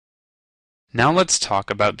Now let's talk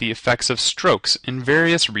about the effects of strokes in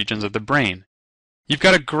various regions of the brain. You've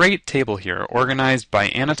got a great table here organized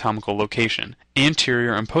by anatomical location,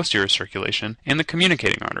 anterior and posterior circulation, and the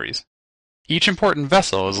communicating arteries. Each important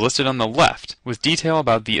vessel is listed on the left, with detail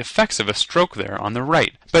about the effects of a stroke there on the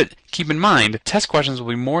right. But keep in mind, test questions will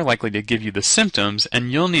be more likely to give you the symptoms,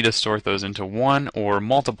 and you'll need to sort those into one or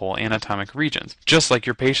multiple anatomic regions, just like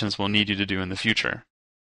your patients will need you to do in the future.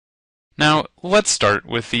 Now, let's start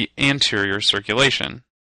with the anterior circulation.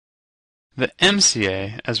 The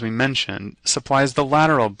MCA, as we mentioned, supplies the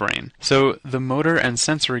lateral brain, so the motor and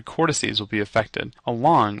sensory cortices will be affected,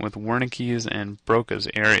 along with Wernicke's and Broca's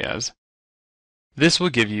areas. This will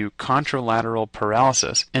give you contralateral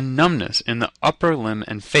paralysis and numbness in the upper limb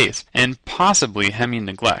and face, and possibly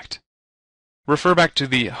hemi-neglect. Refer back to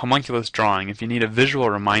the homunculus drawing if you need a visual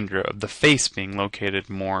reminder of the face being located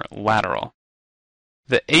more lateral.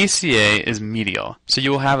 The ACA is medial, so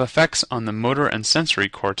you will have effects on the motor and sensory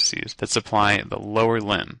cortices that supply the lower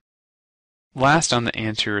limb. Last on the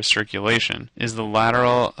anterior circulation is the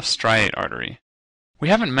lateral striate artery. We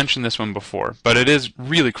haven't mentioned this one before, but it is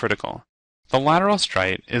really critical. The lateral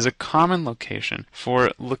striate is a common location for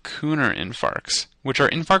lacunar infarcts, which are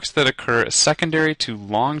infarcts that occur secondary to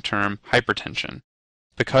long-term hypertension.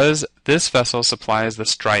 Because this vessel supplies the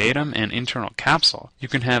striatum and internal capsule, you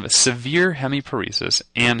can have severe hemiparesis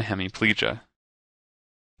and hemiplegia.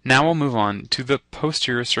 Now we'll move on to the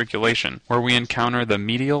posterior circulation, where we encounter the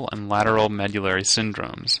medial and lateral medullary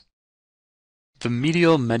syndromes. The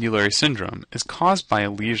medial medullary syndrome is caused by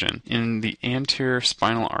a lesion in the anterior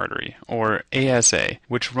spinal artery, or ASA,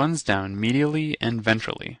 which runs down medially and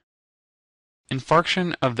ventrally.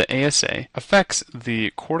 Infarction of the ASA affects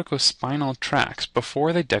the corticospinal tracts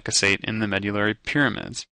before they decussate in the medullary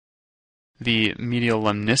pyramids. The medial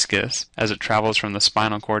lemniscus as it travels from the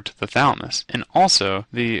spinal cord to the thalamus, and also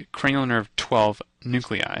the cranial nerve 12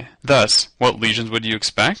 nuclei. Thus, what lesions would you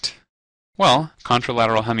expect? Well,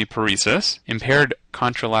 contralateral hemiparesis, impaired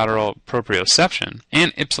contralateral proprioception,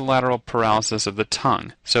 and ipsilateral paralysis of the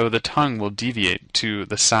tongue, so the tongue will deviate to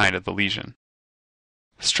the side of the lesion.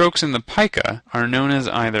 Strokes in the pica are known as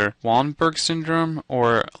either Wallenberg syndrome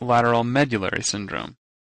or lateral medullary syndrome.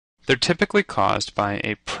 They're typically caused by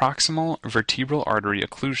a proximal vertebral artery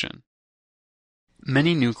occlusion.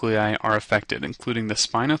 Many nuclei are affected, including the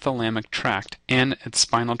spinothalamic tract and its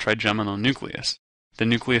spinal trigeminal nucleus, the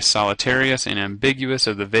nucleus solitarius and ambiguous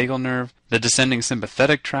of the vagal nerve, the descending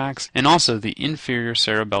sympathetic tracts, and also the inferior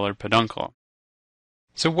cerebellar peduncle.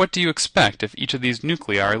 So what do you expect if each of these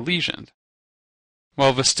nuclei are lesioned?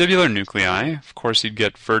 Well, vestibular nuclei, of course you'd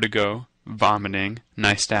get vertigo, vomiting,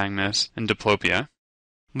 nystagmus, and diplopia.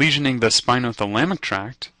 Lesioning the spinothalamic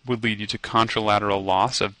tract would lead you to contralateral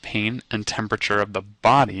loss of pain and temperature of the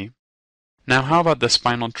body. Now how about the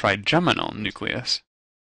spinal trigeminal nucleus?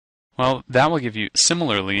 Well, that will give you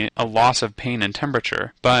similarly a loss of pain and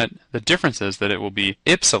temperature, but the difference is that it will be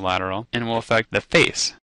ipsilateral and will affect the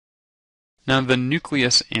face. Now the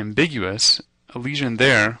nucleus ambiguous, a lesion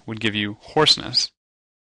there would give you hoarseness.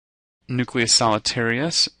 Nucleus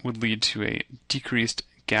solitarius would lead to a decreased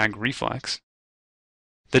gag reflex.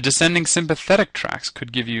 The descending sympathetic tracts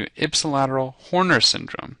could give you ipsilateral Horner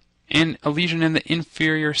syndrome, and a lesion in the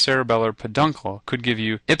inferior cerebellar peduncle could give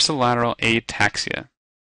you ipsilateral ataxia.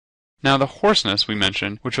 Now the hoarseness we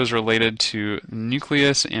mentioned, which was related to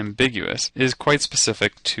nucleus ambiguous, is quite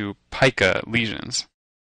specific to pica lesions.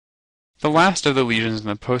 The last of the lesions in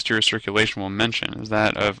the posterior circulation we'll mention is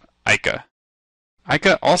that of ICA.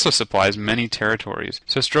 ICA also supplies many territories,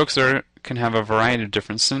 so strokes there can have a variety of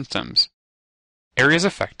different symptoms. Areas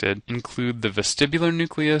affected include the vestibular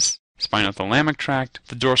nucleus, spinothalamic tract,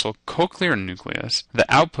 the dorsal cochlear nucleus, the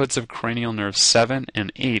outputs of cranial nerves 7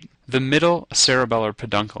 and 8, the middle cerebellar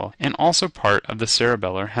peduncle, and also part of the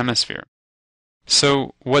cerebellar hemisphere.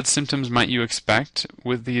 So, what symptoms might you expect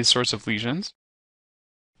with these sorts of lesions?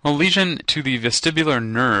 Well, lesion to the vestibular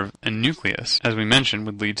nerve and nucleus, as we mentioned,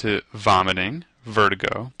 would lead to vomiting,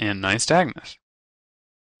 vertigo, and nystagmus.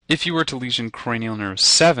 If you were to lesion cranial nerve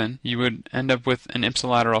 7, you would end up with an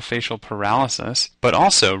ipsilateral facial paralysis, but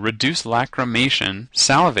also reduced lacrimation,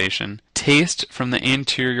 salivation, taste from the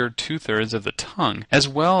anterior 2/3 of the tongue, as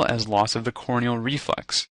well as loss of the corneal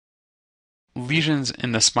reflex. Lesions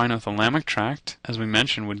in the spinothalamic tract, as we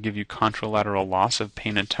mentioned, would give you contralateral loss of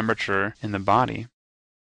pain and temperature in the body.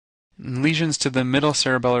 Lesions to the middle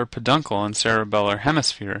cerebellar peduncle and cerebellar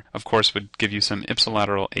hemisphere, of course, would give you some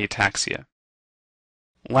ipsilateral ataxia.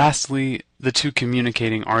 Lastly, the two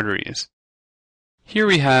communicating arteries. Here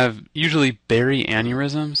we have usually berry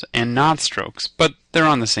aneurysms and not strokes, but they're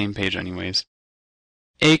on the same page anyways.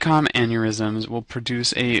 ACOM aneurysms will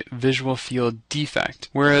produce a visual field defect,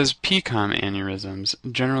 whereas PCOM aneurysms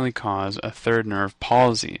generally cause a third nerve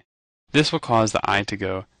palsy. This will cause the eye to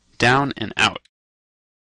go down and out.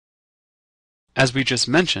 As we just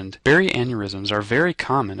mentioned, berry aneurysms are very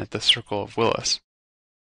common at the circle of Willis.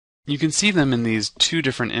 You can see them in these two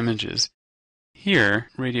different images. Here,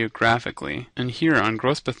 radiographically, and here on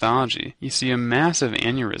gross pathology, you see a massive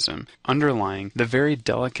aneurysm underlying the very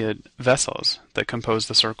delicate vessels that compose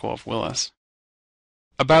the circle of Willis.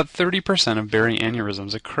 About 30% of berry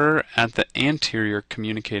aneurysms occur at the anterior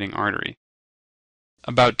communicating artery.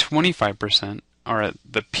 About 25% are at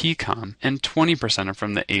the PCOM, and 20% are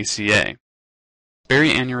from the ACA. Berry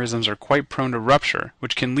aneurysms are quite prone to rupture,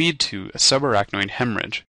 which can lead to a subarachnoid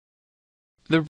hemorrhage. The